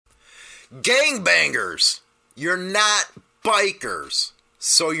Gangbangers, you're not bikers,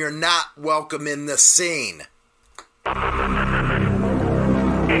 so you're not welcome in the scene.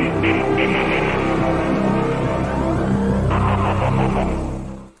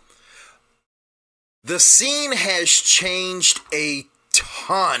 The scene has changed a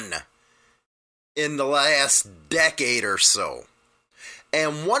ton in the last decade or so.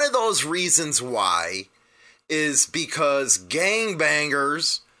 And one of those reasons why is because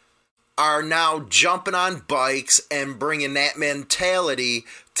gangbangers are now jumping on bikes and bringing that mentality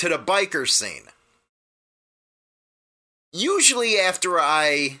to the biker scene. Usually after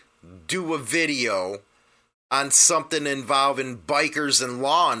I do a video on something involving bikers and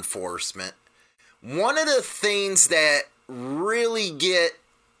law enforcement, one of the things that really get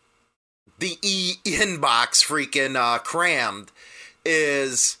the inbox freaking crammed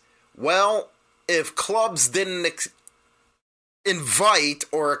is, well, if clubs didn't invite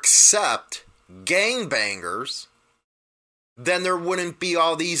or accept gangbangers, then there wouldn't be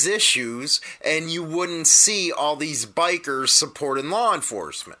all these issues and you wouldn't see all these bikers supporting law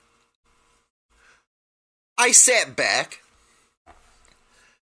enforcement. I sat back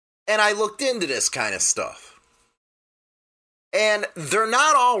and I looked into this kind of stuff. And they're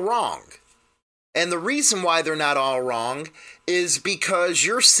not all wrong. And the reason why they're not all wrong is because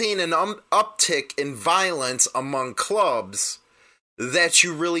you're seeing an uptick in violence among clubs that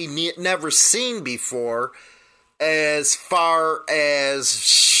you really never seen before, as far as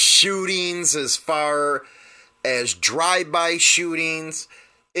shootings, as far as drive-by shootings.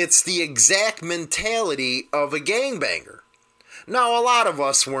 It's the exact mentality of a gangbanger. Now, a lot of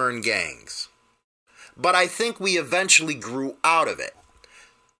us were in gangs, but I think we eventually grew out of it.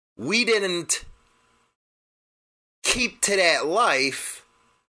 We didn't keep to that life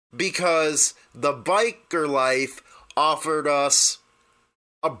because the biker life offered us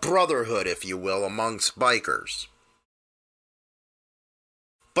a brotherhood, if you will, amongst bikers.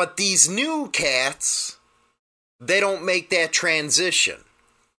 But these new cats, they don't make that transition.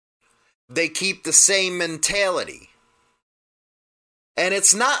 They keep the same mentality. And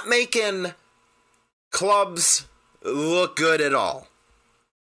it's not making clubs look good at all.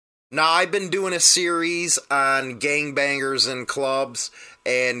 Now, I've been doing a series on gangbangers in clubs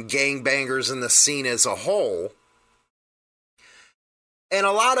and gangbangers in the scene as a whole. And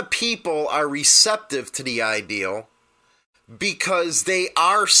a lot of people are receptive to the ideal because they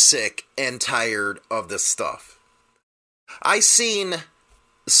are sick and tired of this stuff. I seen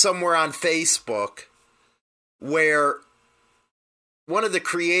somewhere on Facebook where one of the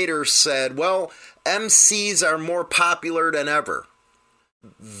creators said, well, MCs are more popular than ever.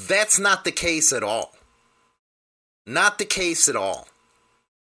 That's not the case at all. Not the case at all.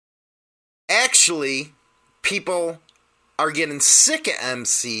 Actually, people are getting sick of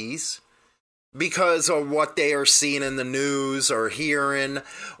MCs because of what they are seeing in the news or hearing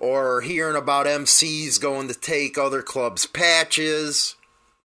about MCs going to take other clubs' patches.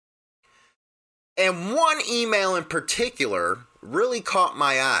 And one email in particular really caught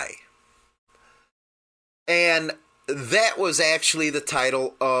my eye. And that was actually the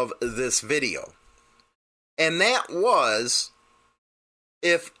title of this video. And that was,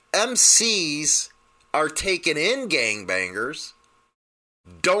 if MCs are taking in gangbangers,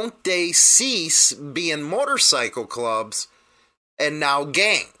 don't they cease being motorcycle clubs and now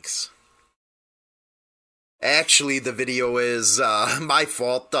gangs? Actually, the video is my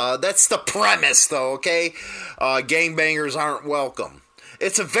fault. That's the premise, though, okay? Gangbangers aren't welcome.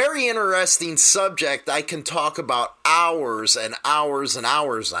 It's a very interesting subject I can talk about hours and hours and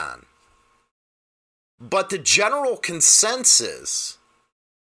hours on. But the general consensus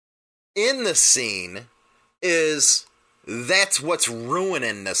in the scene is that's what's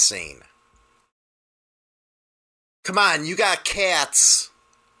ruining the scene. Come on, you got cats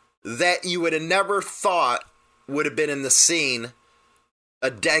that you would have never thought would have been in the scene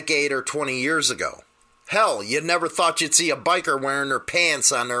a decade or 20 years ago. Hell, you never thought you'd see a biker wearing their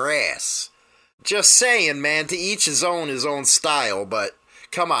pants on their ass. Just saying, man, to each his own style, but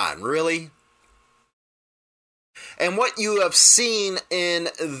come on, really? And what you have seen in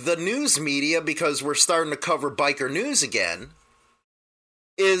the news media, because we're starting to cover biker news again,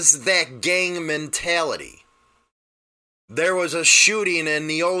 is that gang mentality. There was a shooting in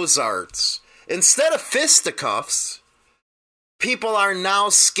the Ozarks. Instead of fisticuffs, people are now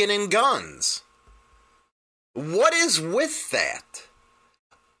skinning guns. What is with that?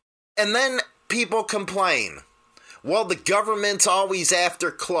 And then people complain, well, the government's always after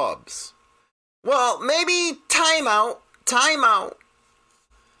clubs. Well, maybe time out.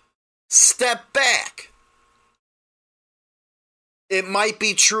 Step back. It might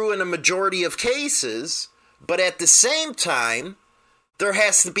be true in a majority of cases, but at the same time, there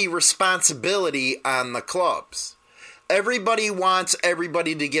has to be responsibility on the clubs. Everybody wants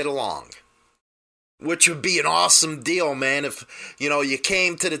everybody to get along, which would be an awesome deal, man, if, you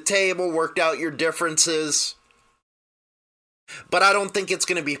came to the table, worked out your differences. But I don't think it's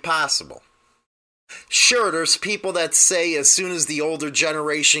going to be possible. Sure, there's people that say as soon as the older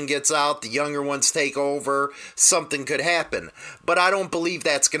generation gets out, the younger ones take over, something could happen. But I don't believe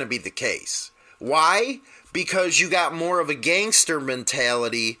that's going to be the case. Why? Because you got more of a gangster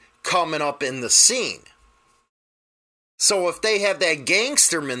mentality coming up in the scene. So if they have that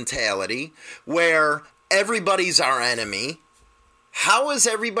gangster mentality where everybody's our enemy, how is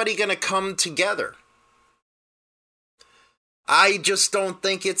everybody going to come together? I just don't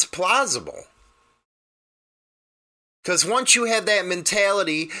think it's plausible. Because once you have that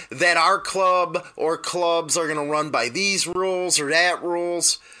mentality that our club or clubs are going to run by these rules or that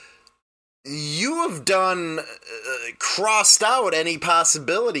rules, you have crossed out any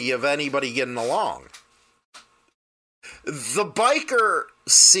possibility of anybody getting along. The biker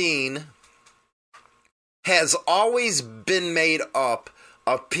scene has always been made up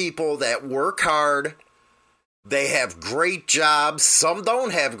of people that work hard. They have great jobs. Some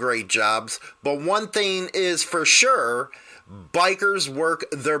don't have great jobs. But one thing is for sure, bikers work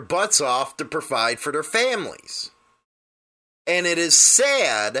their butts off to provide for their families. And it is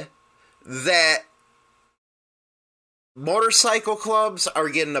sad that motorcycle clubs are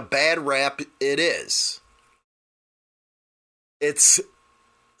getting a bad rap. It is. It's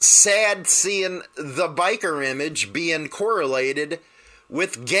sad seeing the biker image being correlated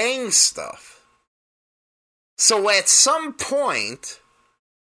with gang stuff. So at some point,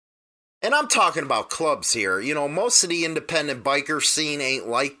 and I'm talking about clubs here, most of the independent biker scene ain't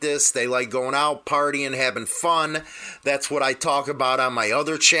like this. They like going out, partying, having fun. That's what I talk about on my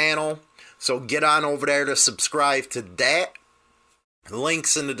other channel. So get on over there to subscribe to that.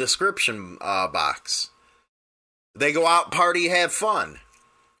 Links in the description box. They go out, party, have fun.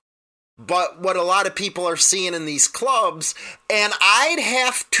 But what a lot of people are seeing in these clubs, and I'd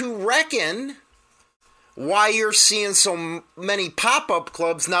have to reckon why you're seeing so many pop-up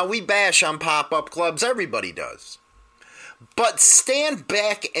clubs. Now, we bash on pop-up clubs, everybody does. But stand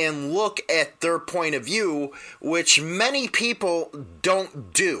back and look at their point of view, which many people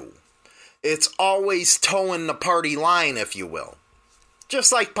don't do. It's always towing the party line, if you will.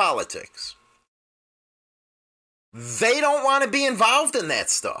 Just like politics. They don't want to be involved in that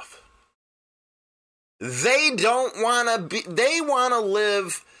stuff. They don't want to be, they want to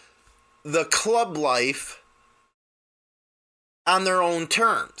live the club life on their own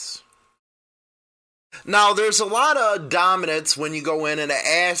terms. Now, there's a lot of dominants when you go in and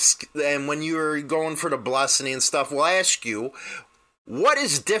ask, and when you're going for the blessing and stuff, will ask you, what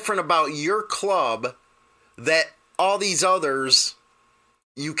is different about your club that all these others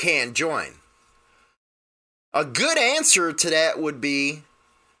you can't join? A good answer to that would be,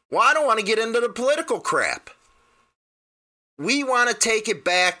 well, I don't want to get into the political crap. We want to take it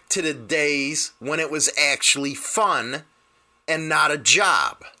back to the days when it was actually fun and not a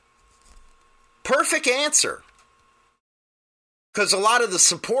job. Perfect answer. Because a lot of the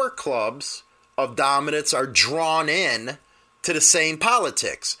support clubs of dominants are drawn in to the same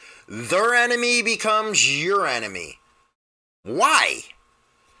politics. Their enemy becomes your enemy. Why?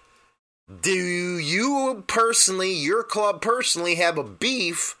 Do you personally, your club personally, have a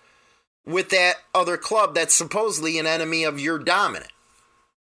beef with that other club that's supposedly an enemy of your dominant?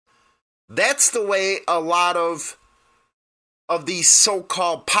 That's the way a lot of these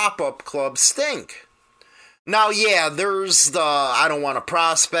so-called pop-up clubs think. Now, yeah, there's the I don't want to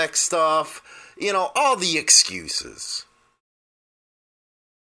prospect stuff, all the excuses.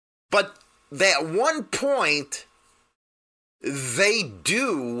 But that one point, they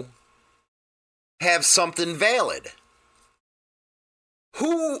do have something valid.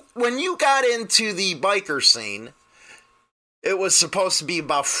 When you got into the biker scene, it was supposed to be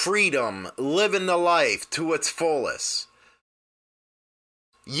about freedom, living the life to its fullest.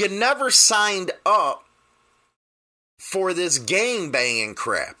 You never signed up for this gang-banging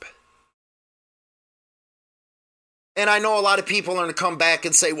crap. And I know a lot of people are going to come back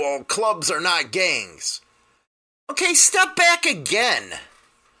and say, well, clubs are not gangs. Okay, step back again.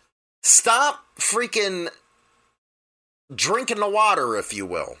 Stop freaking drinking the water, if you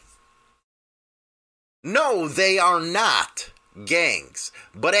will. No, they are not gangs.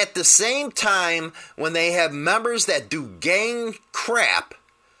 But at the same time, when they have members that do gang crap,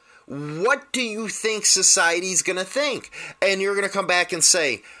 what do you think society's going to think? And you're going to come back and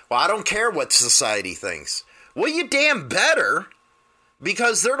say, well, I don't care what society thinks. Well, you damn better.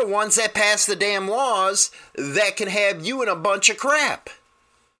 Because they're the ones that pass the damn laws that can have you in a bunch of crap.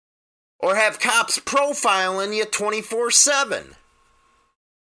 Or have cops profiling you 24/7.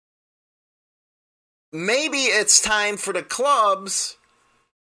 Maybe it's time for the clubs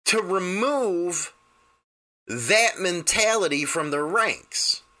to remove that mentality from their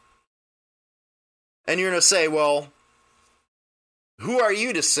ranks. And you're going to say, well, who are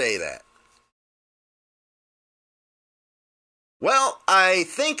you to say that? Well, I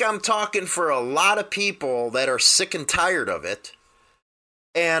think I'm talking for a lot of people that are sick and tired of it,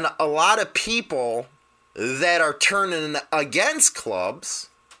 and a lot of people that are turning against clubs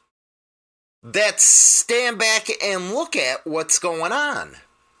that stand back and look at what's going on.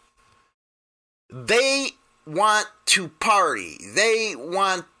 They want to party. They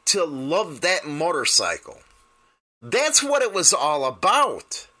want to love that motorcycle. That's what it was all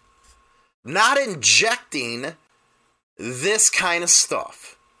about. Not injecting this kind of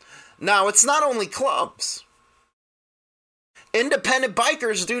stuff. Now, it's not only clubs. Independent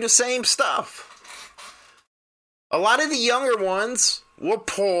bikers do the same stuff. A lot of the younger ones will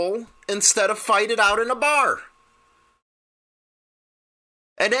pull instead of fight it out in a bar.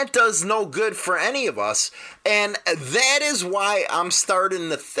 And that does no good for any of us. And that is why I'm starting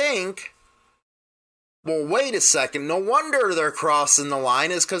to think, well, wait a second, no wonder they're crossing the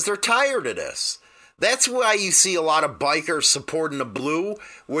line is because they're tired of this. That's why you see a lot of bikers supporting the blue,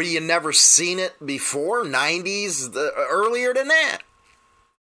 where you never seen it before, 90s, earlier than that.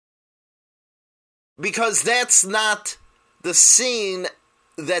 Because that's not the scene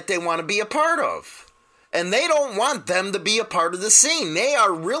that they want to be a part of. And they don't want them to be a part of the scene. They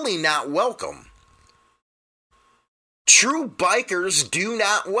are really not welcome. True bikers do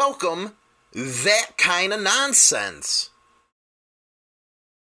not welcome that kind of nonsense.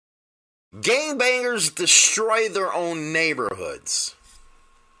 Gangbangers destroy their own neighborhoods.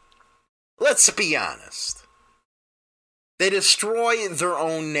 Let's be honest. They destroy their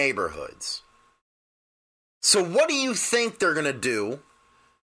own neighborhoods. So what do you think they're going to do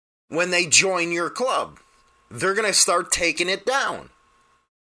when they join your club? They're going to start taking it down.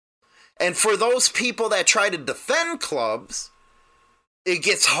 And for those people that try to defend clubs, it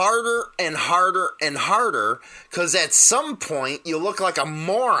gets harder and harder and harder, because at some point you look like a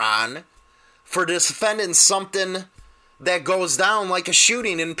moron for defending something that goes down like a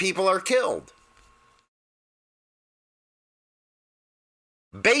shooting and people are killed.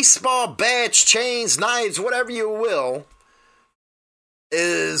 Baseball bats, chains, knives, whatever you will,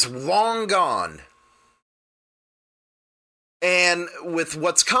 is long gone. And with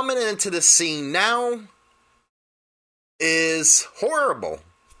what's coming into the scene now is horrible.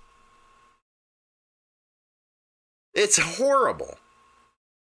 It's horrible.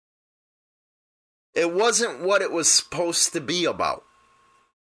 It wasn't what it was supposed to be about.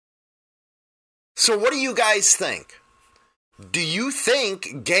 So what do you guys think? Do you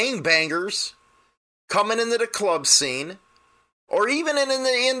think gangbangers coming into the club scene, or even in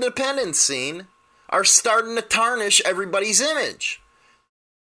the independent scene, are starting to tarnish everybody's image?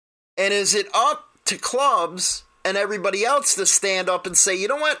 And is it up to clubs and everybody else to stand up and say, you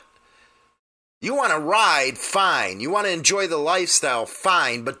know what? You want to ride, fine. You want to enjoy the lifestyle,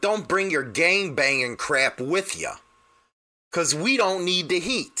 fine. But don't bring your gangbanging crap with you, because we don't need the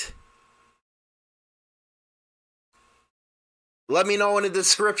heat. Let me know in the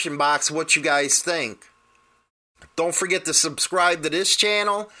description box what you guys think. Don't forget to subscribe to this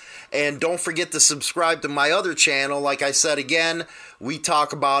channel, and don't forget to subscribe to my other channel. Like I said again, we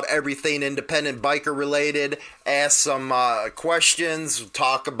talk about everything independent biker related, ask some questions,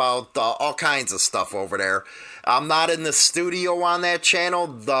 talk about all kinds of stuff over there. I'm not in the studio on that channel.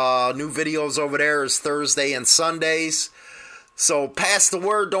 The new videos over there is Thursday and Sundays. So pass the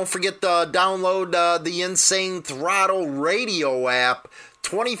word. Don't forget to download the Insane Throttle radio app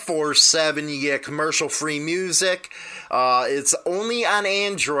 24/7. You get commercial-free music. It's only on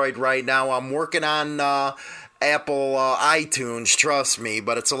Android right now. I'm working on Apple iTunes, trust me,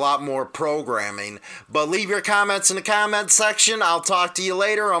 but it's a lot more programming. But leave your comments in the comment section. I'll talk to you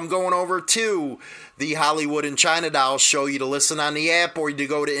later. I'm going over to the Hollywood and China Doll show you to listen on the app, or to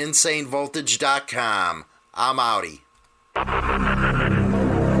go to InsaneVoltage.com. I'm outie.